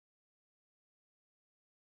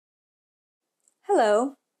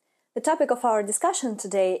Hello! The topic of our discussion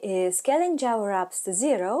today is scaling Java apps to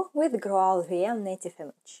zero with GraalVM Native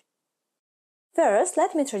Image. First,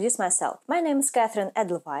 let me introduce myself. My name is Catherine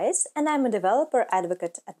Edelweiss, and I'm a developer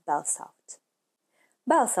advocate at Bellsoft.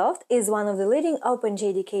 Bellsoft is one of the leading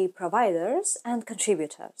OpenJDK providers and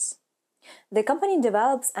contributors. The company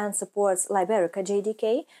develops and supports Liberica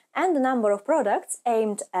JDK and a number of products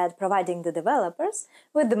aimed at providing the developers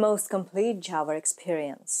with the most complete Java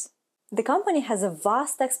experience. The company has a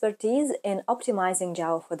vast expertise in optimizing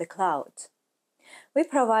Java for the cloud. We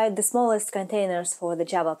provide the smallest containers for the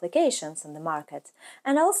Java applications on the market,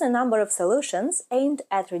 and also a number of solutions aimed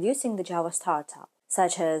at reducing the Java startup,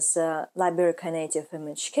 such as Liberica Native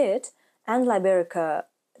Image Kit and Liberica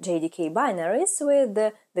JDK binaries with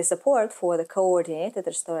the support for the coordinated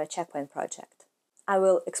Restore Checkpoint project. I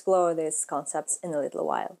will explore these concepts in a little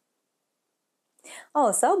while.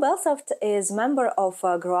 Also, Bellsoft is member of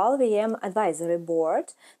GraalVM Advisory Board,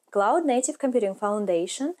 Cloud Native Computing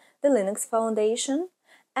Foundation, the Linux Foundation,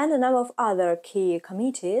 and a number of other key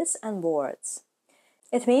committees and boards.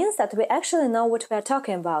 It means that we actually know what we are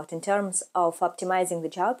talking about in terms of optimizing the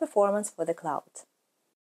Java performance for the cloud.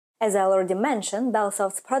 As I already mentioned,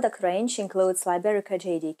 Bellsoft's product range includes Liberica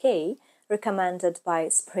JDK, recommended by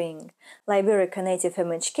Spring, Liberica Native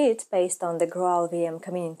Image Kit based on the GraalVM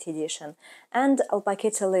Community Edition, and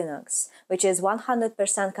Alpakita Linux, which is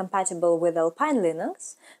 100% compatible with Alpine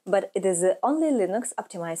Linux, but it is the only Linux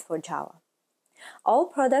optimized for Java. All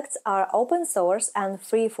products are open source and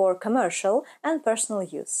free for commercial and personal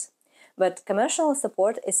use, but commercial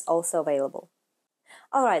support is also available.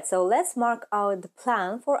 Alright, so let's mark out the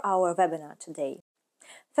plan for our webinar today.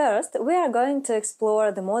 First, we are going to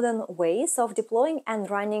explore the modern ways of deploying and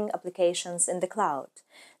running applications in the cloud,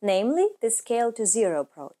 namely the scale to zero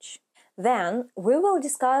approach. Then, we will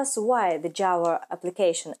discuss why the Java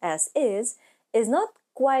application as is not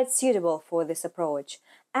quite suitable for this approach,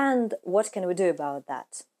 and what can we do about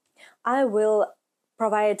that. I will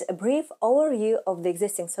provide a brief overview of the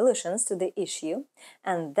existing solutions to the issue,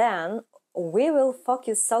 and then we will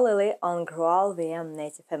focus solely on GraalVM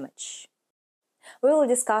Native Image. We will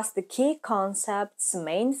discuss the key concepts,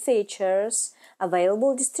 main features,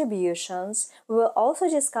 available distributions. We will also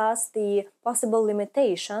discuss the possible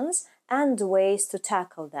limitations and ways to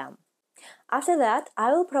tackle them. After that,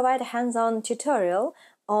 I will provide a hands-on tutorial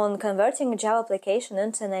on converting a Java application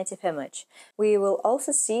into a native image. We will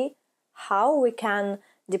also see how we can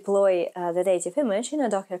deploy the native image in a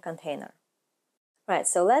Docker container. Right,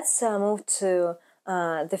 so let's move to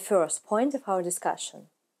the first point of our discussion.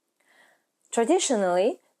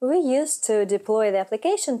 Traditionally, we used to deploy the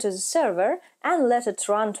application to the server and let it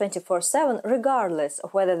run 24/7 regardless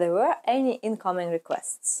of whether there were any incoming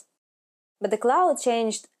requests. But the cloud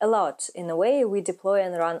changed a lot in the way we deploy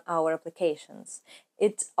and run our applications.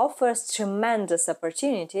 It offers tremendous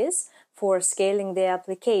opportunities for scaling the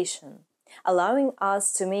application, allowing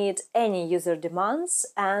us to meet any user demands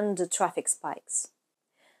and traffic spikes.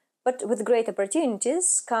 But with great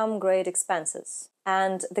opportunities come great expenses.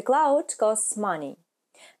 And the cloud costs money.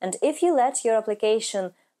 And if you let your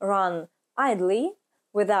application run idly,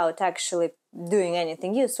 without actually doing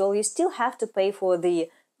anything useful, you still have to pay for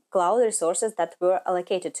the cloud resources that were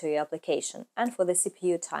allocated to your application and for the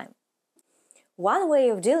CPU time. One way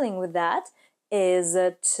of dealing with that is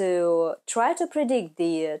to try to predict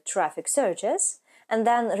the traffic surges and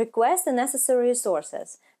then request the necessary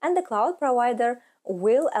resources, and the cloud provider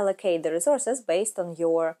will allocate the resources based on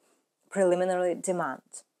your preliminary demand.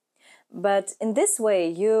 But in this way,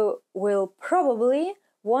 you will probably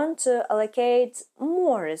want to allocate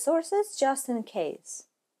more resources just in case.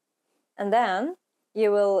 And then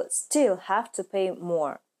you will still have to pay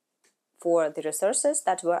more for the resources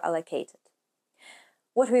that were allocated.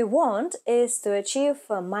 What we want is to achieve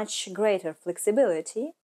a much greater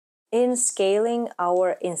flexibility in scaling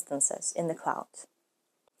our instances in the cloud.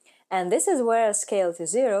 And this is where scale to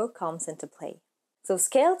zero comes into play. So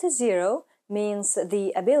scale to zero means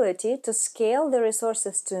the ability to scale the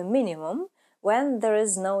resources to a minimum when there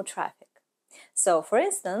is no traffic. So, for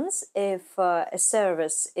instance, if a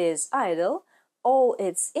service is idle, all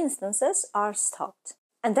its instances are stopped.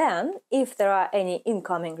 And then, if there are any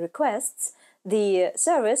incoming requests, the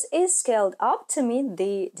service is scaled up to meet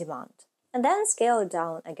the demand, and then scaled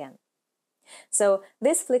down again. So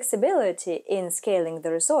this flexibility in scaling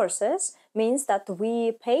the resources means that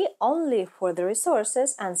we pay only for the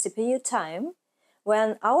resources and CPU time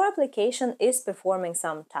when our application is performing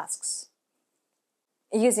some tasks.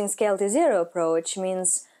 Using scale to zero approach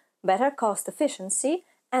means better cost efficiency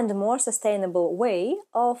and a more sustainable way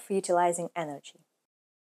of utilizing energy.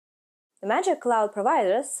 The major cloud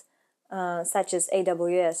providers such as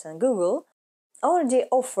AWS and Google, already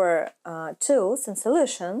offer tools and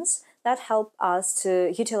solutions that help us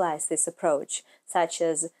to utilize this approach, such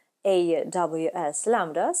as AWS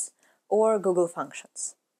Lambdas or Google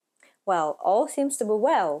Functions. Well, all seems to be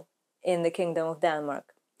well in the Kingdom of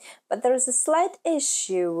Denmark, but there is a slight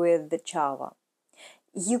issue with the Java.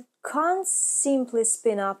 You can't simply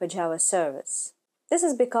spin up a Java service. This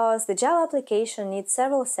is because the Java application needs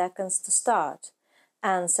several seconds to start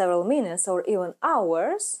and several minutes or even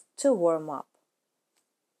hours to warm up.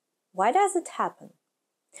 Why does it happen?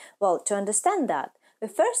 Well, to understand that, we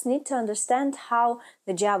first need to understand how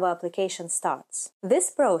the Java application starts. This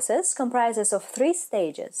process comprises of 3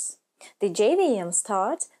 stages: the JVM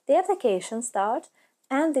start, the application start,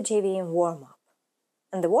 and the JVM warm-up.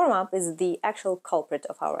 And the warm-up is the actual culprit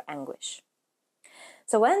of our anguish.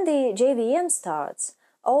 So when the JVM starts,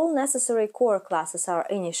 all necessary core classes are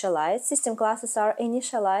initialized, system classes are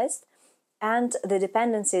initialized, and the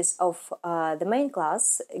dependencies of the main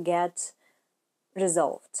class get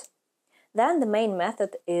resolved. Then the main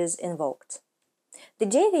method is invoked. The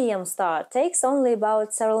JVM start takes only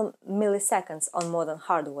about several milliseconds on modern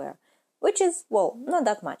hardware, which is, well, not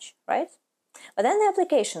that much, right? But then the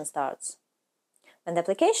application starts. When the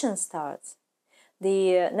application starts,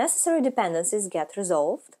 the necessary dependencies get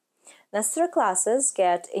resolved, necessary classes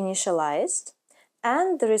get initialized,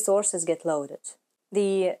 and the resources get loaded.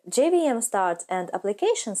 The JVM start and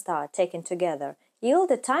application start taken together yield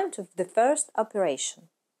the time to the first operation.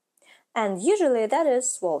 And usually that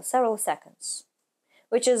is, well, several seconds,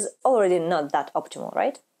 which is already not that optimal,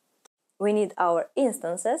 right? We need our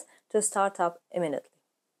instances to start up immediately.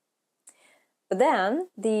 But then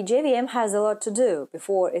the JVM has a lot to do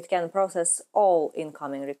before it can process all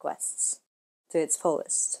incoming requests to its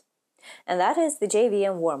fullest. And that is the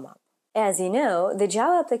JVM warm-up. As you know, the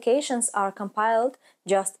Java applications are compiled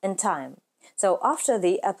just in time, so after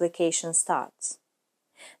the application starts.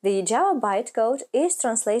 The Java bytecode is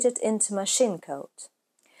translated into machine code.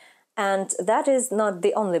 And that is not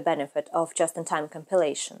the only benefit of just-in-time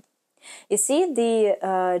compilation. You see,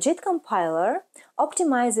 the JIT compiler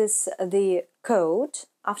optimizes the code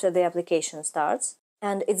after the application starts,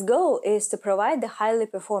 and its goal is to provide the highly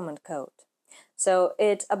performant code. So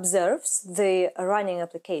it observes the running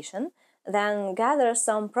application, then gathers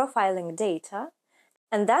some profiling data,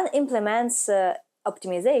 and then implements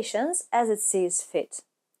optimizations as it sees fit.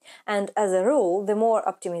 And as a rule, the more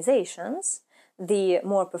optimizations, the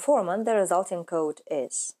more performant the resulting code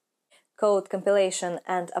is. Code compilation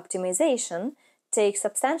and optimization take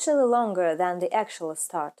substantially longer than the actual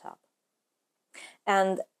startup.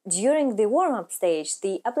 And during the warm-up stage,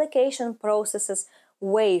 the application processes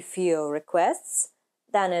way fewer requests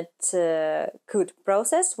than it could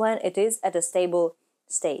process when it is at a stable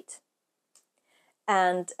state.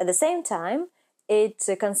 And at the same time, it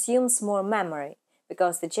consumes more memory,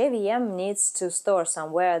 because the JVM needs to store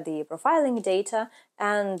somewhere the profiling data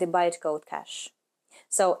and the bytecode cache.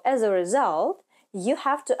 So as a result, you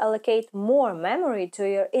have to allocate more memory to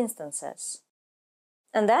your instances.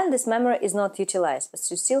 And then this memory is not utilized, but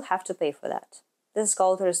you still have to pay for that. This is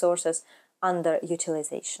called resources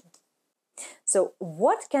underutilization. So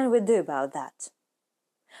what can we do about that?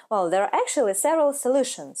 Well, there are actually several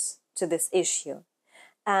solutions to this issue.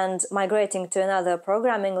 And migrating to another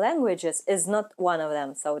programming languages is not one of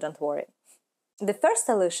them, so don't worry. The first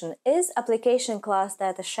solution is application class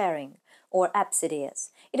data sharing, or AppCDS.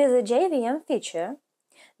 It is a JVM feature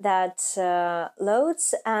that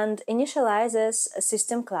loads and initializes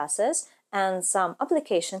system classes and some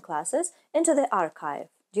application classes into the archive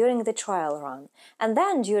during the trial run. And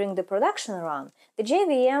then during the production run, the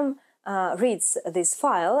JVM reads this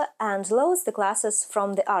file and loads the classes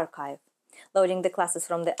from the archive. Loading the classes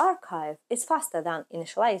from the archive is faster than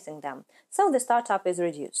initializing them, so the startup is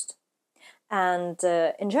reduced. And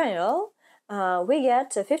in general, we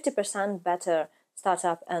get a 50% better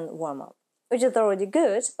startup and warm-up, which is already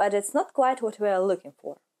good, but it's not quite what we are looking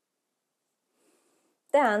for.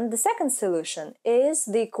 Then the second solution is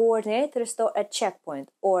the Coordinate Restore at Checkpoint,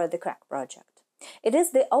 or the CRACK project. It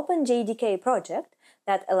is the OpenJDK project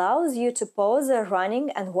that allows you to pause a running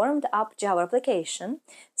and warmed-up Java application,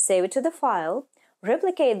 save it to the file,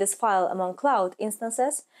 replicate this file among cloud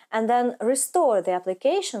instances, and then restore the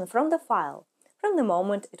application from the file from the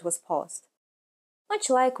moment it was paused. Much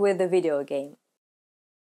like with the video game.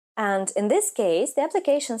 And in this case, the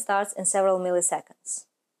application starts in several milliseconds.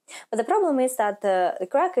 But the problem is that the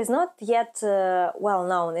crack is not yet well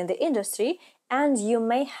known in the industry, and you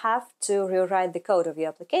may have to rewrite the code of your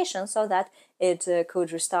application so that it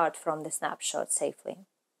could restart from the snapshot safely.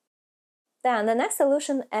 Then the next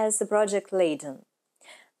solution is the project Leiden.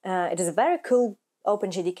 It is a very cool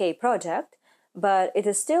OpenJDK project, but it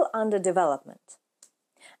is still under development.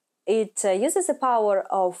 It uses the power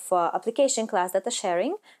of application class data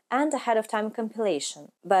sharing and ahead-of-time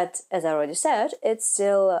compilation. But, as I already said, it's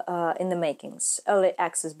still in the makings. Early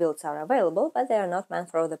access builds are available, but they are not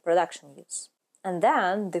meant for the production use. And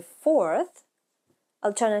then the fourth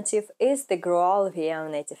alternative is the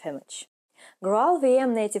GraalVM Native Image.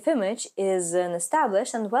 GraalVM Native Image is an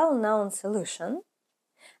established and well-known solution,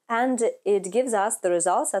 and it gives us the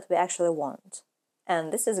results that we actually want.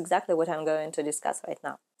 And this is exactly what I'm going to discuss right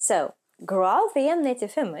now. So, GraalVM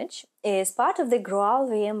Native Image is part of the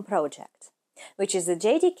GraalVM project, which is the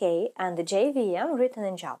JDK and the JVM written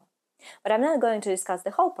in Java. But I'm not going to discuss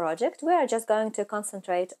the whole project, we are just going to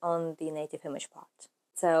concentrate on the native image part.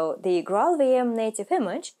 So, the GraalVM Native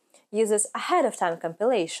Image uses ahead-of-time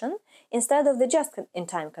compilation instead of the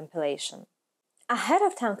just-in-time compilation.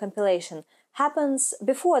 Ahead-of-time compilation happens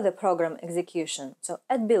before the program execution, so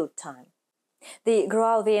at build time. The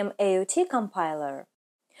GraalVM AOT compiler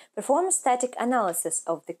performs static analysis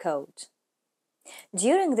of the code.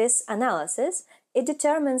 During this analysis, it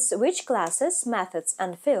determines which classes, methods,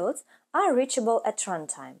 and fields are reachable at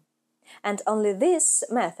runtime, and only these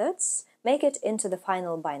methods make it into the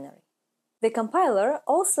final binary. The compiler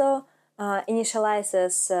also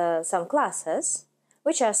initializes some classes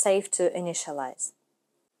which are safe to initialize.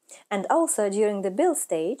 And also, during the build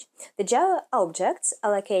stage, the Java objects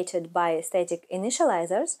allocated by static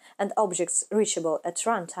initializers and objects reachable at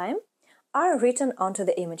runtime are written onto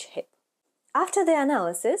the image heap. After the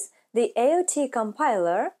analysis, the AOT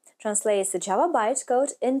compiler translates the Java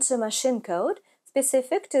bytecode into machine code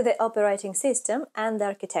specific to the operating system and the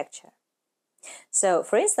architecture. So,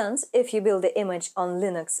 for instance, if you build the image on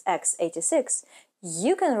Linux x86,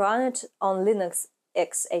 you can run it on Linux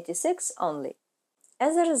x86 only.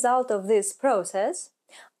 As a result of this process,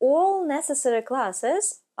 all necessary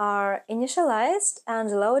classes are initialized and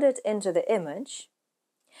loaded into the image.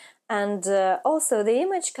 And also the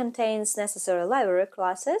image contains necessary library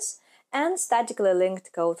classes and statically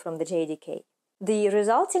linked code from the JDK. The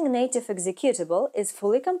resulting native executable is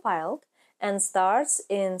fully compiled and starts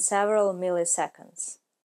in several milliseconds.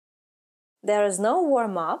 There is no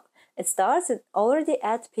warm-up, it starts already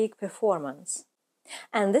at peak performance.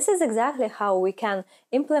 And this is exactly how we can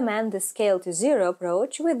implement the scale-to-zero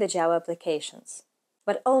approach with the Java applications.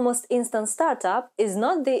 But almost instant startup is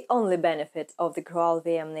not the only benefit of the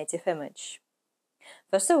GraalVM Native Image.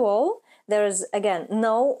 First of all, there is again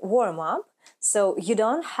no warm-up, so you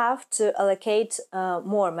don't have to allocate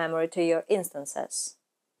more memory to your instances.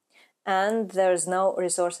 And there's no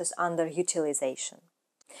resources underutilization.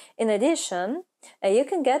 In addition, you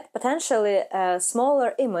can get potentially a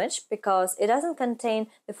smaller image because it doesn't contain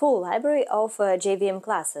the full library of JVM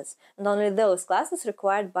classes and only those classes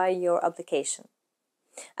required by your application.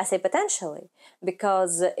 I say potentially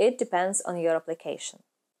because it depends on your application.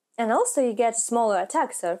 And also you get a smaller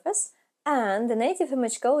attack surface and the native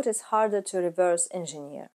image code is harder to reverse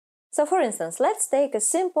engineer. So for instance, let's take a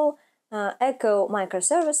simple Echo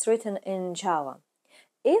microservice written in Java.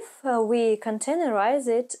 If we containerize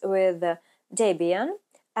it with Debian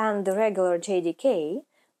and the regular JDK,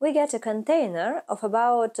 we get a container of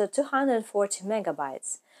about 240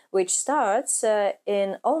 megabytes, which starts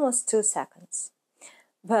in almost 2 seconds.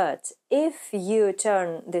 But if you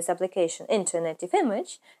turn this application into a native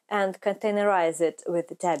image and containerize it with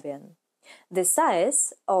Debian, the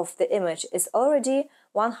size of the image is already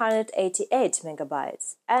 188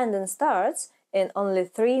 megabytes and then starts in only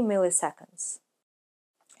 3 milliseconds.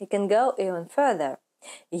 You can go even further.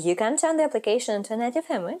 You can turn the application into a native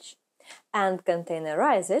image and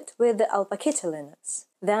containerize it with the Alpakita Linux.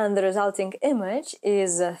 Then the resulting image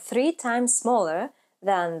is 3 times smaller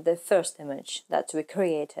than the first image that we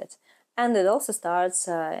created, and it also starts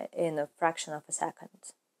in a fraction of a second.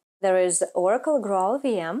 There is Oracle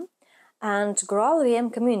GraalVM and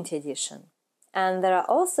GraalVM Community Edition, and there are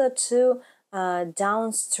also 2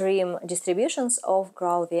 downstream distributions of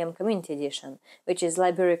GraalVM Community Edition, which is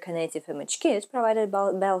Liberica Native Image Kit provided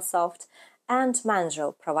by Bellsoft and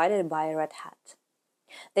Mandrill provided by Red Hat.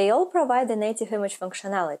 They all provide the native image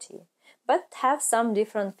functionality, but have some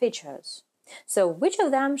different features. So which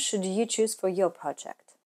of them should you choose for your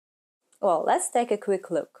project? Well, let's take a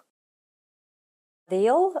quick look. They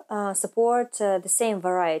all support the same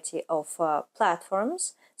variety of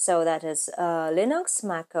platforms, so that is Linux,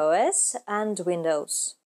 Mac OS, and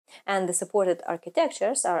Windows. And the supported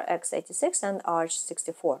architectures are x86 and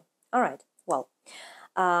ARCH64. Alright, well,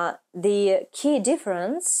 the key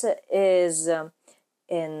difference is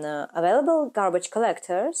in available garbage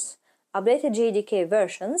collectors, updated JDK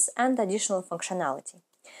versions, and additional functionality.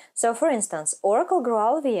 So, for instance, Oracle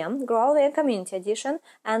GraalVM, GraalVM Community Edition,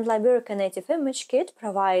 and Liberica Native Image Kit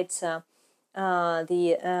provide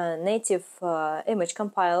the native image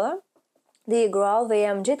compiler, the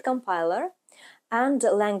GraalVM JIT compiler, and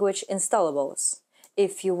language installables,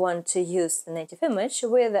 if you want to use the native image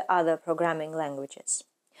with other programming languages.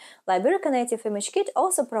 Liberica Native Image Kit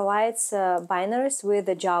also provides binaries with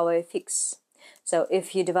the JavaFX. So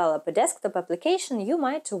if you develop a desktop application, you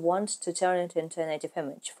might want to turn it into a native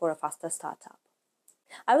image for a faster startup.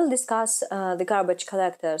 I will discuss the garbage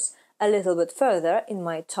collectors a little bit further in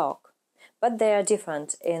my talk, but they are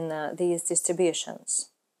different in these distributions.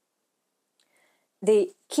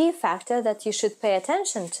 The key factor that you should pay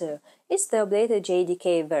attention to is the updated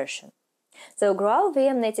JDK version. So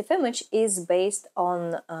GraalVM Native Image is based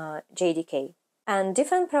on JDK, and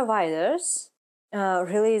different providers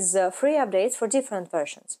release free updates for different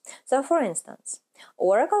versions. So for instance,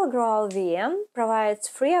 Oracle GraalVM provides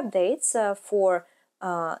free updates for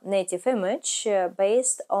native image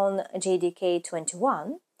based on JDK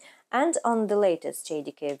 21 and on the latest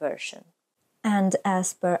JDK version. And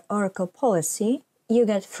as per Oracle policy, you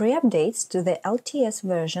get free updates to the LTS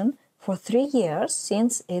version for 3 years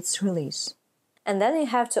since its release. And then you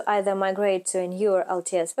have to either migrate to a newer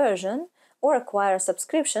LTS version or acquire a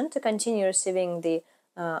subscription to continue receiving the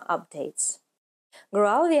updates.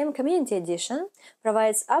 GraalVM Community Edition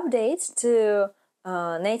provides updates to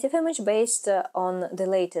native image based on the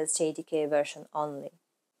latest JDK version only.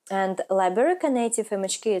 And Liberica Native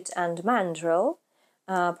Image Kit and Mandrill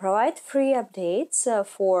provide free updates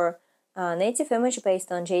for native image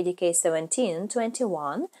based on JDK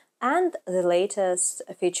 17.21 and the latest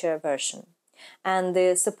feature version. And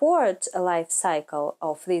the support life cycle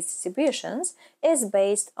of these distributions is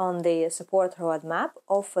based on the support roadmap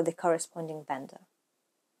of the corresponding vendor.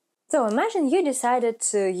 So imagine you decided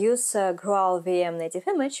to use GraalVM Native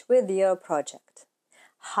Image with your project.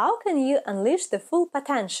 How can you unleash the full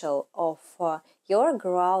potential of your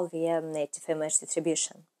GraalVM Native Image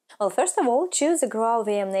distribution? Well, first of all, choose a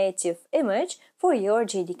GraalVM Native Image for your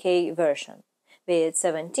JDK version, be it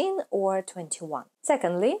 17 or 21.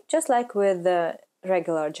 Secondly, just like with the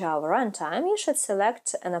regular Java runtime, you should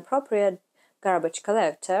select an appropriate garbage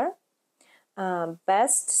collector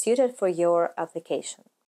best suited for your application.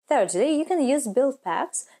 Thirdly, you can use build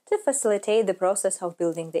packs to facilitate the process of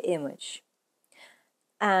building the image.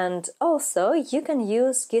 And also, you can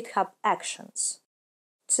use GitHub Actions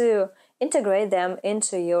to integrate them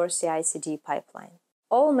into your CI/CD pipeline.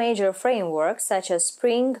 All major frameworks such as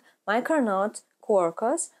Spring, Micronaut,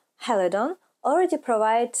 Quarkus, Helidon already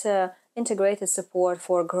provide integrated support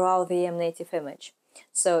for GraalVM Native Image,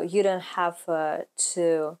 so you don't have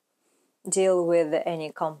to deal with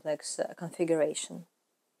any complex configuration.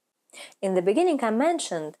 In the beginning, I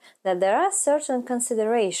mentioned that there are certain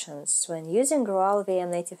considerations when using GraalVM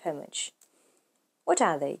Native Image. What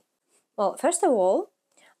are they? Well, first of all,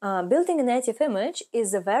 building a native image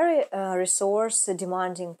is a very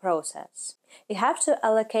resource-demanding process. You have to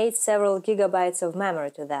allocate several gigabytes of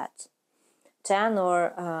memory to that. 10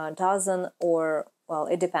 or a dozen, or, well,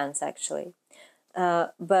 it depends actually.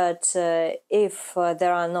 But if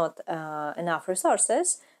there are not enough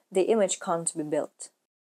resources, the image can't be built.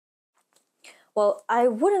 Well, I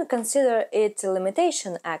wouldn't consider it a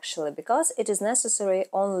limitation actually, because it is necessary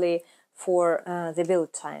only for the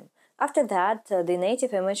build time. After that, the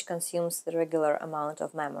native image consumes the regular amount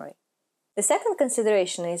of memory. The second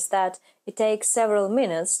consideration is that it takes several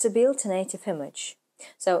minutes to build a native image.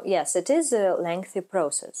 So yes, it is a lengthy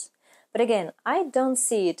process. But again, I don't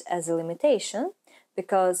see it as a limitation,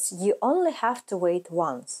 because you only have to wait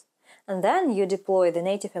once. And then you deploy the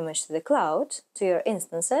native image to the cloud, to your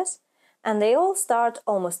instances, and they all start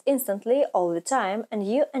almost instantly all the time, and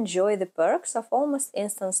you enjoy the perks of almost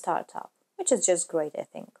instant startup, which is just great, I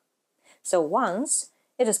think. So once,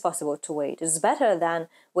 it is possible to wait. It's better than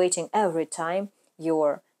waiting every time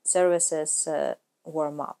your services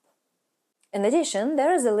warm up. In addition,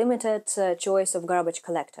 there is a limited choice of garbage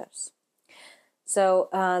collectors. So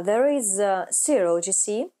there is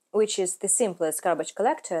GC, which is the simplest garbage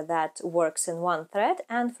collector that works in one thread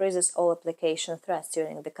and freezes all application threads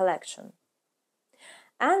during the collection.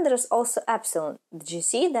 And there is also Epsilon, the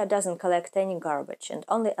GC that doesn't collect any garbage and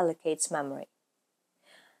only allocates memory.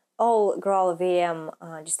 All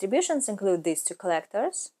GraalVM distributions include these two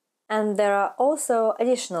collectors, and there are also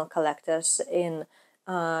additional collectors in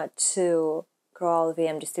two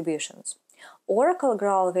GraalVM distributions. Oracle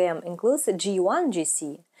GraalVM includes the G1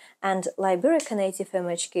 GC, and Liberica Native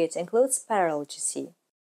Image Kit includes Parallel GC.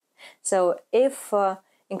 So if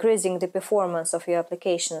increasing the performance of your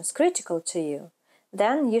application is critical to you,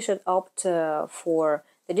 then you should opt for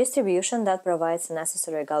the distribution that provides the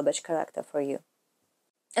necessary garbage collector for you.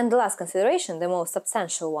 And the last consideration, the most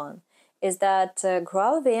substantial one, is that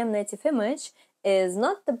GraalVM Native Image is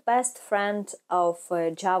not the best friend of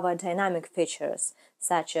Java dynamic features,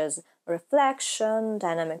 such as reflection,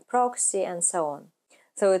 dynamic proxy, and so on.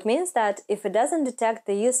 So it means that if it doesn't detect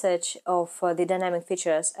the usage of the dynamic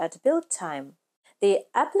features at build time, the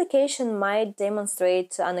application might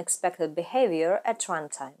demonstrate unexpected behavior at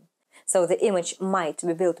runtime. So the image might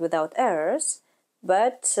be built without errors,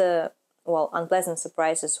 but, well, unpleasant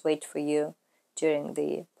surprises wait for you during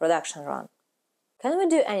the production run. Can we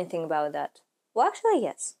do anything about that? Well, actually,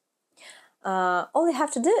 yes. All you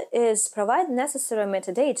have to do is provide necessary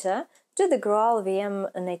metadata to the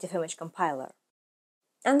GraalVM Native Image compiler.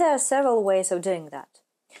 And there are several ways of doing that.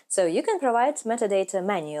 So you can provide metadata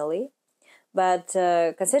manually, but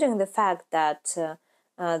considering the fact that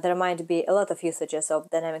there might be a lot of usages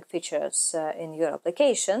of dynamic features in your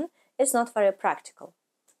application, it's not very practical.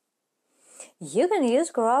 You can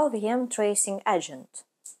use GraalVM tracing agent.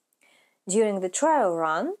 During the trial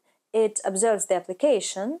run, it observes the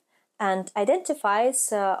application and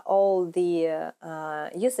identifies all the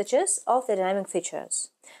usages of the dynamic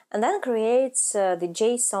features, and then creates the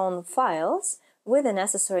JSON files with the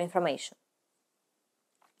necessary information.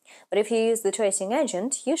 But if you use the tracing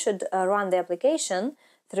agent, you should run the application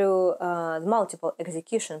through multiple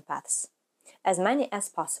execution paths, as many as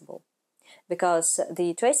possible, because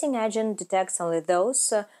the tracing agent detects only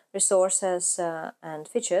those resources and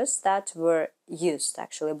features that were used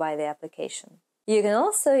actually by the application. You can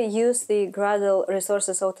also use the Gradle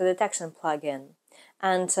Resources Auto-Detection plugin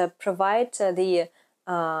and provide the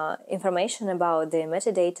information about the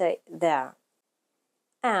metadata there.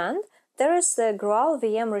 And there is the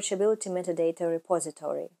GraalVM Reachability Metadata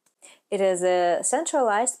Repository. It is a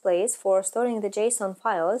centralized place for storing the JSON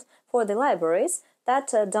files for the libraries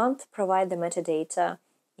that don't provide the metadata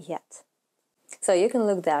yet. So you can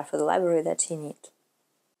look there for the library that you need.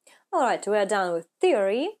 Alright, we are done with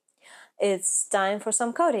theory. It's time for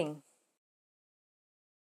some coding.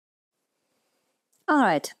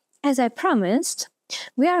 Alright, as I promised,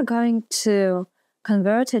 we are going to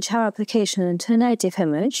convert a Java application into a native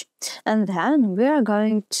image, and then we are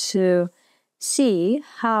going to see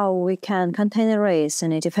how we can containerize a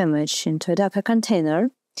native image into a Docker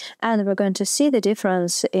container, and we're going to see the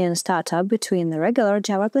difference in startup between the regular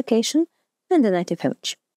Java application and the native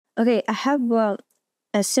image. Okay, I have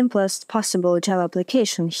a simplest possible Java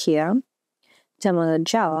application here,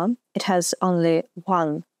 demo.java. It has only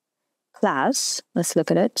one class. Let's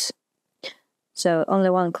look at it. So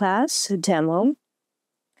only one class, demo,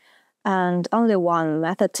 and only one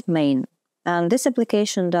method, main. And this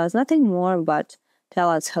application does nothing more but tell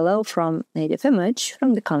us hello from native image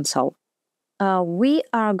from the console. We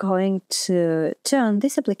are going to turn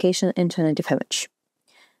this application into a native image.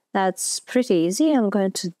 That's pretty easy. I'm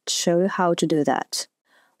going to show you how to do that.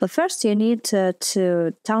 But first you need to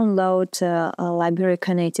download a library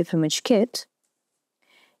native image kit.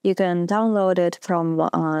 You can download it from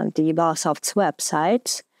the Balasoft's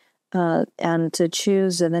website and to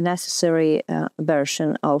choose the necessary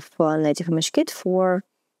version of native image kit for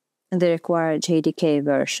the required JDK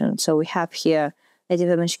version. So we have here native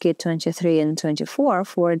image kit 23 and 24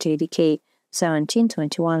 for JDK 17,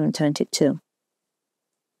 21, and 22.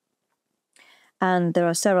 And there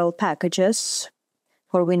are several packages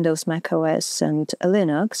for Windows, Mac OS, and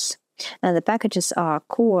Linux. And the packages are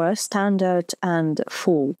core, standard, and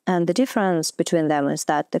full. And the difference between them is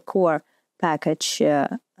that the core package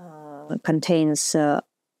contains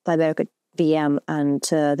library VM and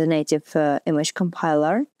the native image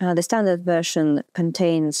compiler. The standard version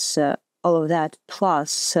contains all of that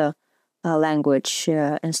plus language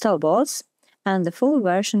installables. And the full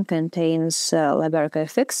version contains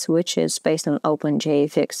LibraryFX, which is based on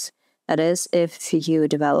OpenJFX. That is, if you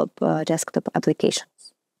develop desktop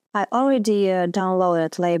applications. I already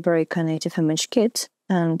downloaded library native image kit,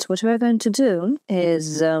 and what we're going to do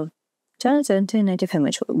is turn it into a native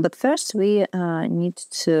image. But first we need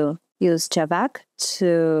to use javac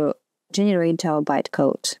to generate Java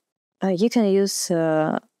bytecode. You can use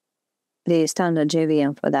the standard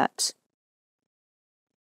JVM for that.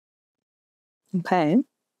 Okay.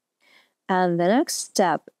 And the next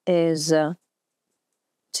step is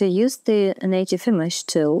to use the native image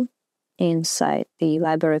tool inside the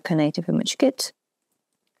library native image kit.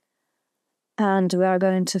 And we are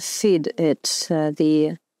going to feed it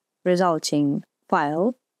the resulting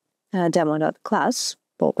file, demo.class,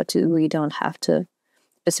 but we don't have to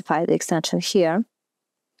specify the extension here.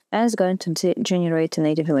 And it's going to generate a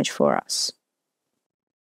native image for us.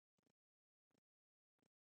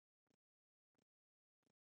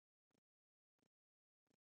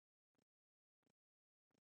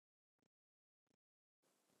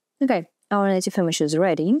 Okay, our native image is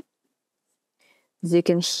ready. As you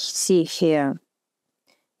can see here,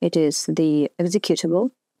 it is the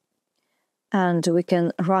executable, and we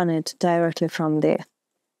can run it directly from the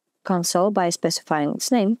console by specifying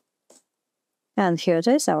its name. And here it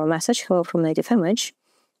is, our message, hello from native image.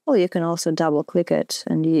 Well, you can also double-click it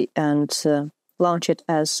and launch it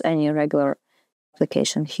as any regular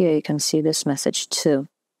application. Here you can see this message too.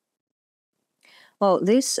 Well,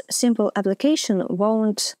 this simple application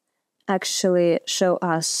won't actually show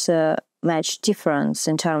us much difference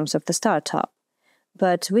in terms of the startup,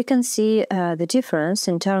 but we can see the difference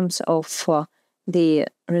in terms of the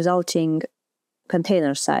resulting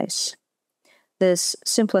container size. This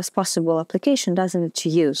simplest possible application doesn't need to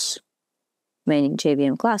use many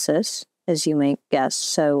JVM classes, as you may guess,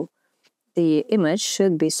 so the image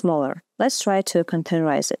should be smaller. Let's try to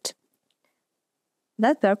containerize it. For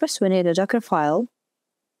that purpose, we need a Docker file.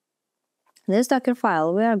 In this Docker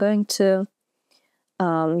file, we are going to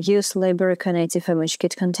use Liberica Native Image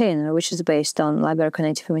Kit container, which is based on Liberica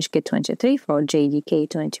Native Image Kit 23 for JDK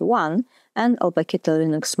 21 and Alpakita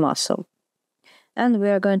Linux muscle. And we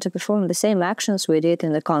are going to perform the same actions we did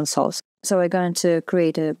in the consoles. So we're going to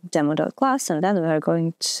create a demo.class, and then we are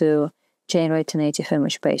going to generate a native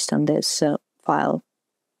image based on this file.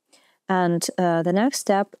 And the next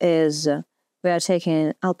step is we are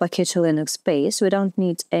taking Alpakita Linux base. We don't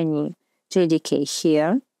need any JDK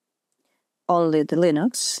here, only the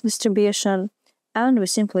Linux distribution, and we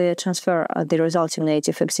simply transfer the resulting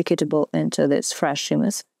native executable into this fresh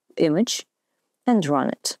image and run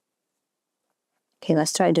it. Okay,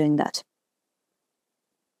 let's try doing that.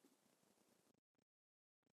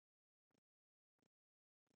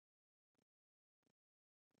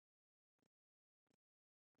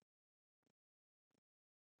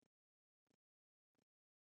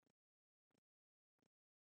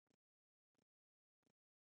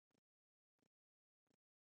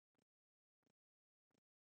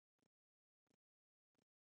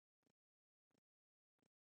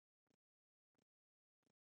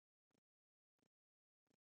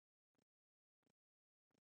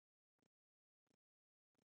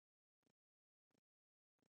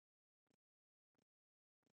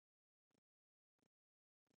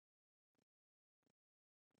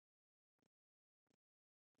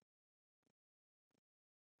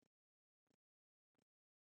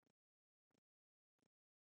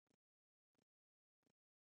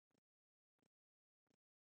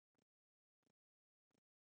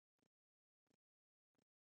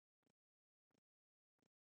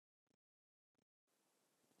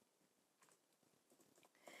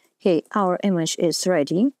 Okay, our image is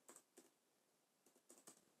ready.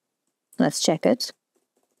 Let's check it.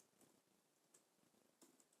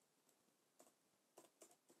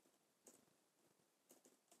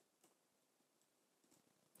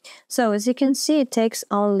 So as you can see, it takes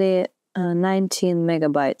only 19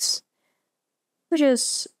 megabytes, which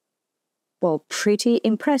is, well, pretty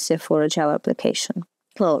impressive for a Java application.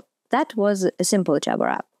 Well, that was a simple Java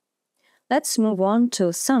app. Let's move on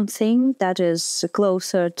to something that is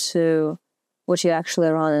closer to what you actually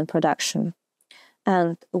run in production.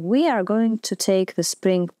 And we are going to take the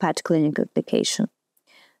Spring Pet Cleaning application.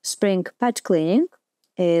 Spring Pet Cleaning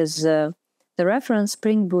is the reference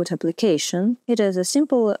Spring Boot application. It is a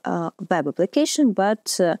simple web application,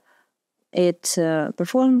 but it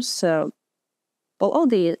performs all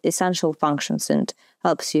the essential functions and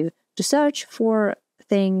helps you to search for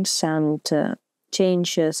things and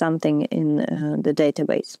change something in the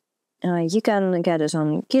database. You can get it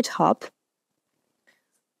on GitHub.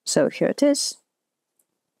 So here it is.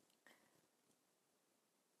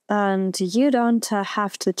 And you don't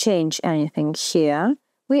have to change anything here.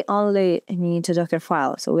 We only need a Docker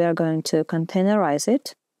file. So we are going to containerize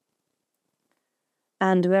it.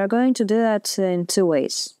 And we are going to do that in two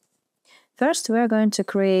ways. First, we are going to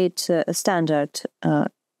create a standard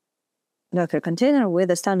Docker container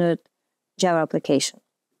with a standard Java application.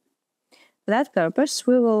 For that purpose,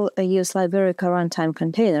 we will use Liberica runtime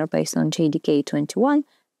container based on JDK 21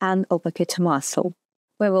 and Alpakita muscle.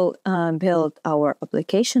 We will build our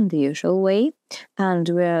application the usual way, and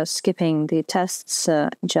we're skipping the tests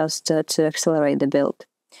just to accelerate the build.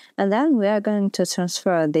 And then we are going to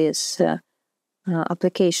transfer this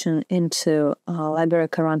application into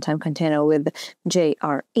Liberica runtime container with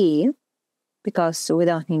JRE, because we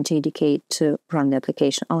don't need JDK to run the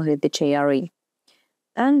application, only the JRE.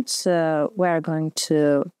 And we're going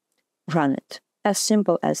to run it. As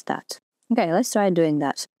simple as that. Okay, let's try doing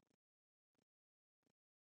that.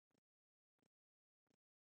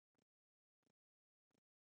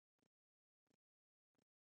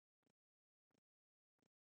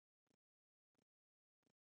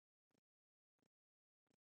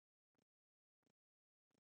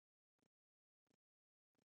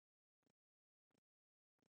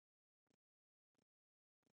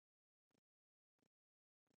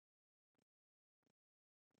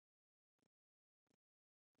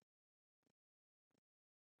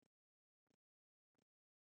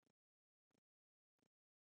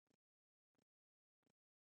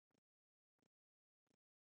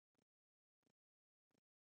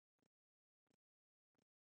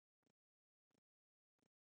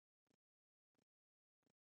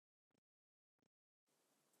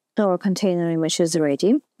 Our container image is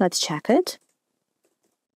ready. Let's check it.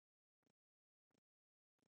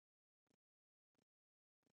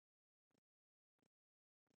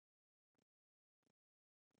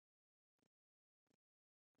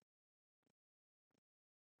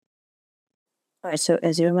 Alright, so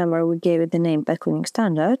as you remember, we gave it the name pet cleaning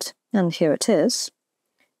standard, and here it is.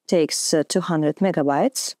 Takes 200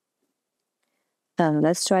 megabytes. And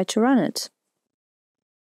let's try to run it.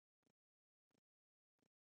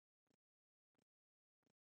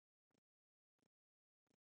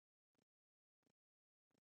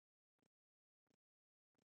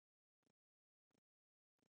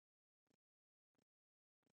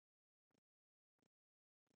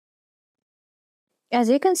 As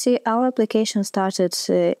you can see, our application started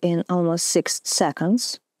in almost 6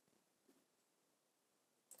 seconds.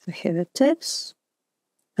 So here it is.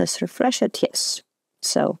 Let's refresh it. Yes.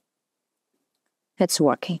 So it's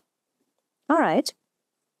working. All right.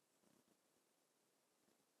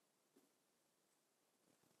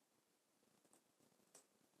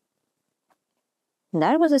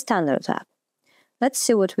 That was a standard app. Let's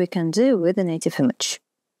see what we can do with the native image.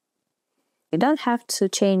 You don't have to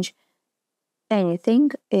change anything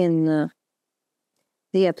in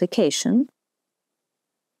the application.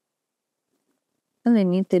 Only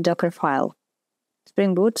need the Docker file.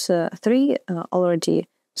 Spring Boot 3 already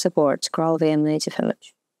supports GraalVM Native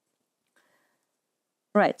Image.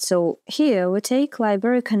 Right, so here we take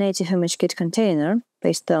library Native Image Kit container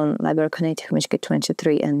based on library Native Image Kit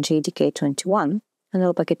 23 and JDK 21 and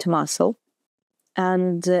Alpakit to muscle.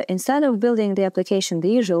 And instead of building the application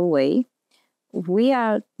the usual way, we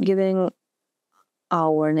are giving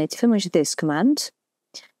our native image this command,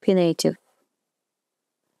 pnative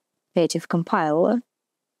compiler.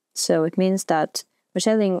 So it means that we're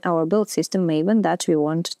telling our build system Maven that we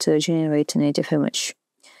want to generate a native image.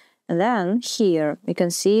 And then here we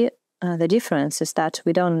can see the difference is that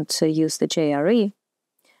we don't use the JRE,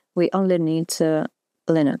 we only need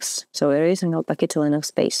Linux. So we're using Alpakit to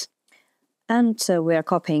Linux base. And we are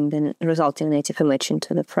copying the resulting native image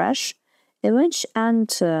into the fresh image and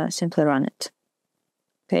simply run it.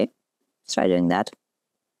 Okay, let's try doing that.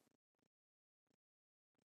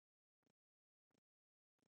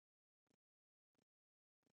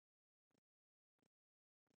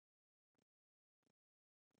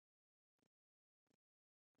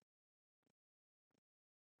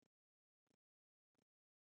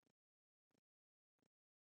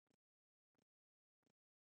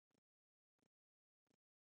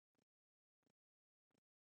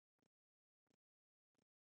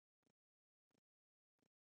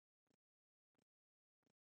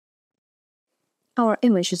 Our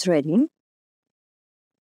image is ready.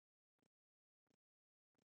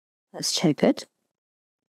 Let's check it.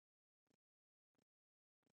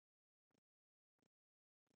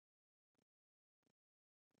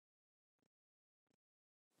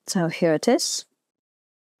 So here it is.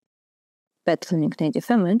 Pet cleaning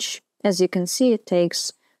native image. As you can see, it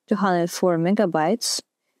takes 204 megabytes.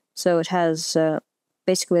 So it has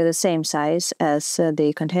basically the same size as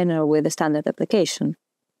the container with the standard application.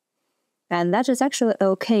 And that is actually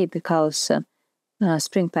okay because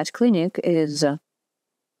Spring Pet Clinic is the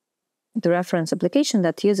reference application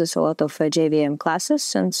that uses a lot of JVM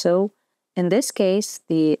classes, and so in this case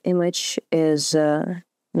the image is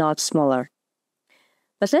not smaller.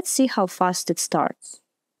 But let's see how fast it starts.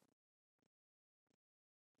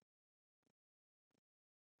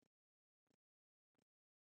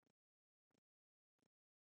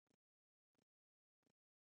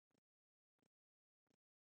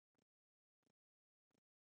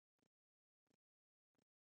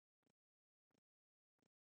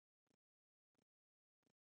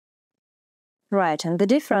 Right, and the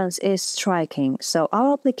difference is striking. So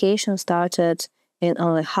our application started in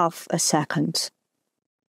only half a second.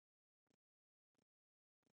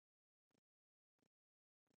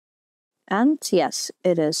 And yes,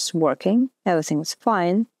 it is working. Everything's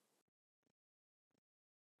fine.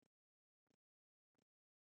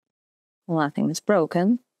 Nothing is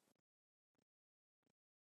broken.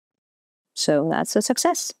 So that's a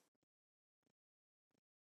success.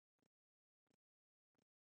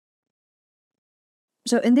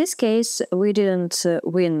 So in this case, we didn't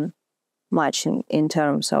win much in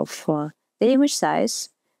terms of the image size,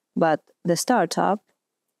 but the startup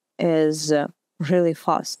is really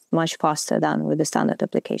fast, much faster than with the standard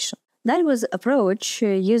application. That was approach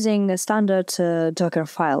using a standard Docker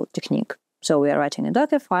file technique. So we are writing a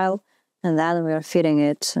Docker file, and then we are feeding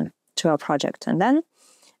it to our project. And then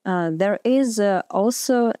there is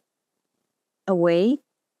also a way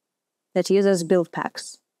that uses build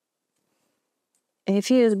packs.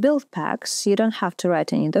 if you use build packs, you don't have to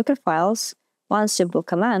write any Docker files. One simple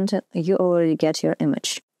command, you already get your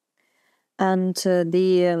image. And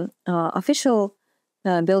the official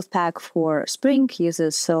build pack for Spring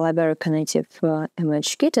uses GraalVM Native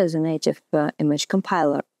Image Kit as a native image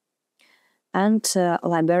compiler, and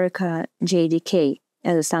GraalVM JDK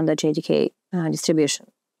as a standard JDK distribution.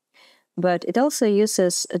 But it also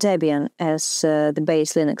uses Debian as the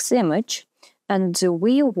base Linux image, and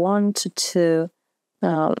we want to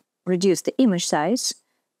reduce the image size.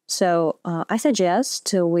 So I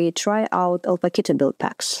suggest we try out Alpaquito build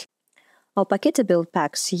packs. Alpaquito build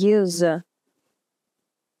packs use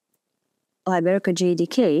GraalVM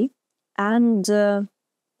JDK and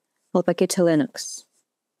Alpaquito Linux.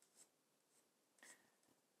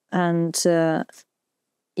 And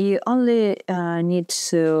you only need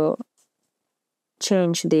to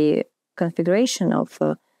change the configuration of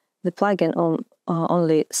the plugin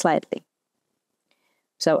only slightly.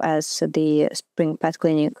 So as the Spring Path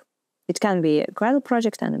Cleaning, it can be a Gradle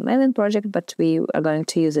project and a Maven project, but we are going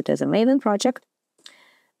to use it as a Maven project.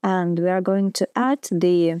 And we are going to add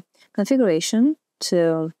the configuration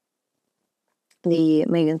to the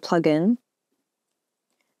Maven plugin.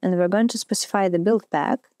 And we're going to specify the build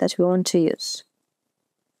pack that we want to use.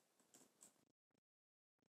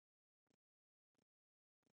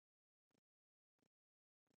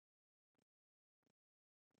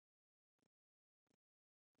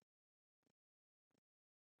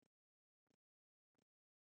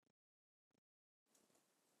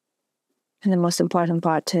 And the most important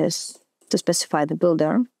part is to specify the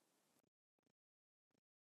builder.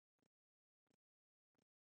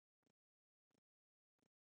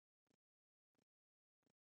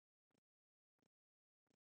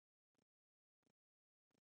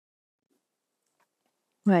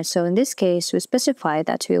 Right, so in this case, we specify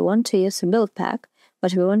that we want to use a build pack,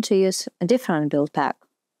 but we want to use a different build pack.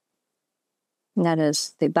 And that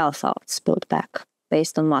is the Balthoughts build pack,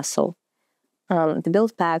 based on Muscle. The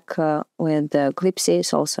build pack with the Glipsy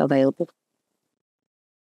is also available.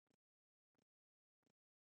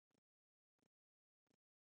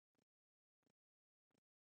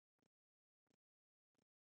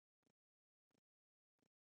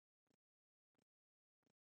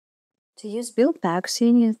 To use build packs,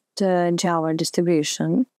 you need Java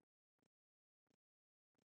distribution.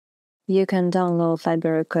 You can download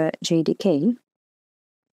GraalVM JDK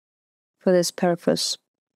for this purpose.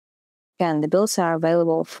 Again, the builds are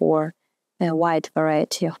available for a wide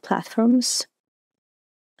variety of platforms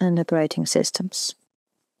and operating systems.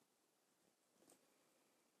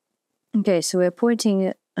 Okay, so we're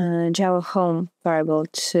porting Java home variable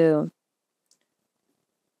to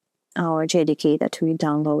our JDK that we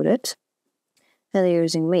downloaded. Then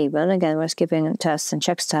using Maven, again, we're skipping tests and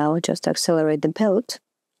check style just to accelerate the build.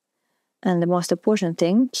 And the most important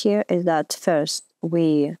thing here is that first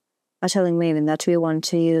we are telling Maven that we want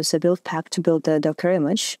to use a build pack to build the Docker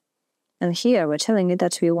image. And here we're telling it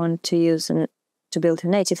that we want to use to build a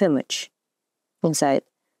native image inside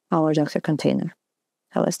our Docker container.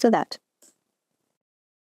 So let's do that.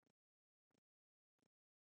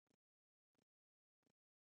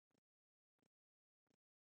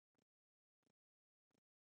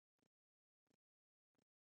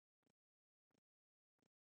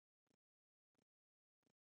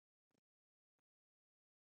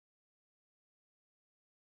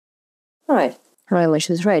 Alright, our image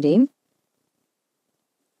is ready.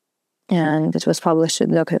 And it was published in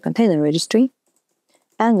the Docker container registry.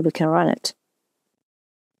 And we can run it.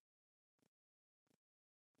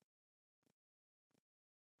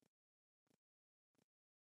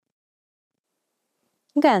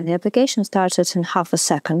 Again, the application started in half a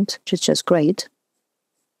second, which is just great.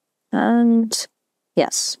 And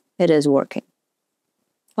yes, it is working.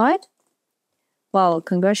 Right? Well,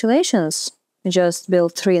 congratulations! We just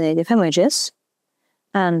built 3 native images.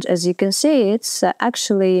 And as you can see, it's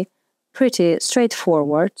actually pretty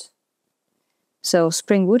straightforward. So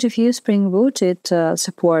Spring Boot, if you use Spring Boot, it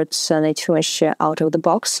supports native image out of the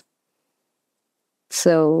box.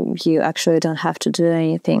 So you actually don't have to do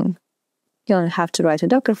anything. You only have to write a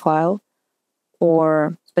Docker file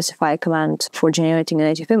or specify a command for generating a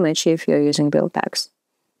native image if you're using build packs.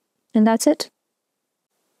 And that's it.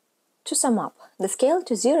 To sum up, the scale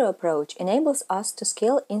to zero approach enables us to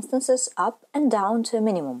scale instances up and down to a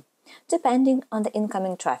minimum, depending on the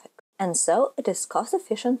incoming traffic, and so it is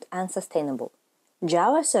cost-efficient and sustainable.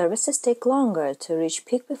 Java services take longer to reach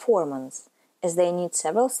peak performance, as they need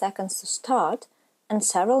several seconds to start and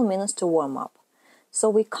several minutes to warm up, so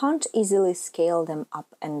we can't easily scale them up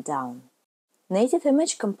and down. Native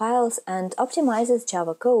Image compiles and optimizes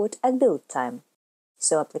Java code at build time.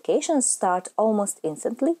 so applications start almost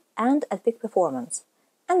instantly and at peak performance,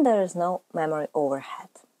 and there is no memory overhead.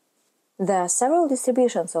 There are several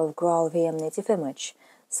distributions of GraalVM Native Image,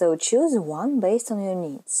 so choose one based on your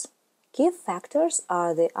needs. Key factors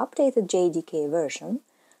are the updated JDK version,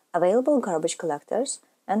 available garbage collectors,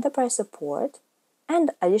 enterprise support,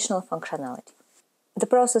 and additional functionality. The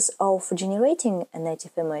process of generating a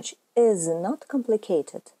native image is not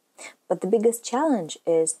complicated, but the biggest challenge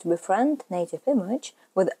is to befriend native image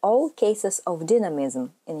with all cases of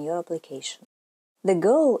dynamism in your application. The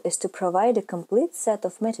goal is to provide a complete set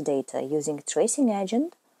of metadata using tracing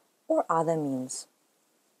agent or other means.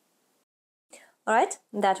 Alright,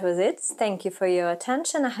 that was it. Thank you for your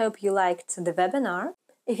attention. I hope you liked the webinar.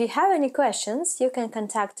 If you have any questions, you can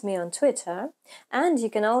contact me on Twitter, and you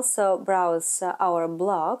can also browse our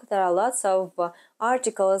blog. There are lots of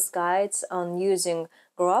articles, guides on using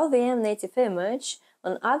GraalVM Native Image,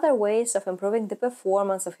 on other ways of improving the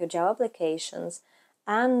performance of your Java applications,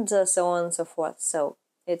 and so on and so forth. So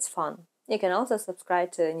it's fun. You can also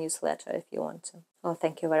subscribe to the newsletter if you want to. Well,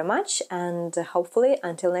 thank you very much, and hopefully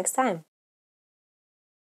until next time.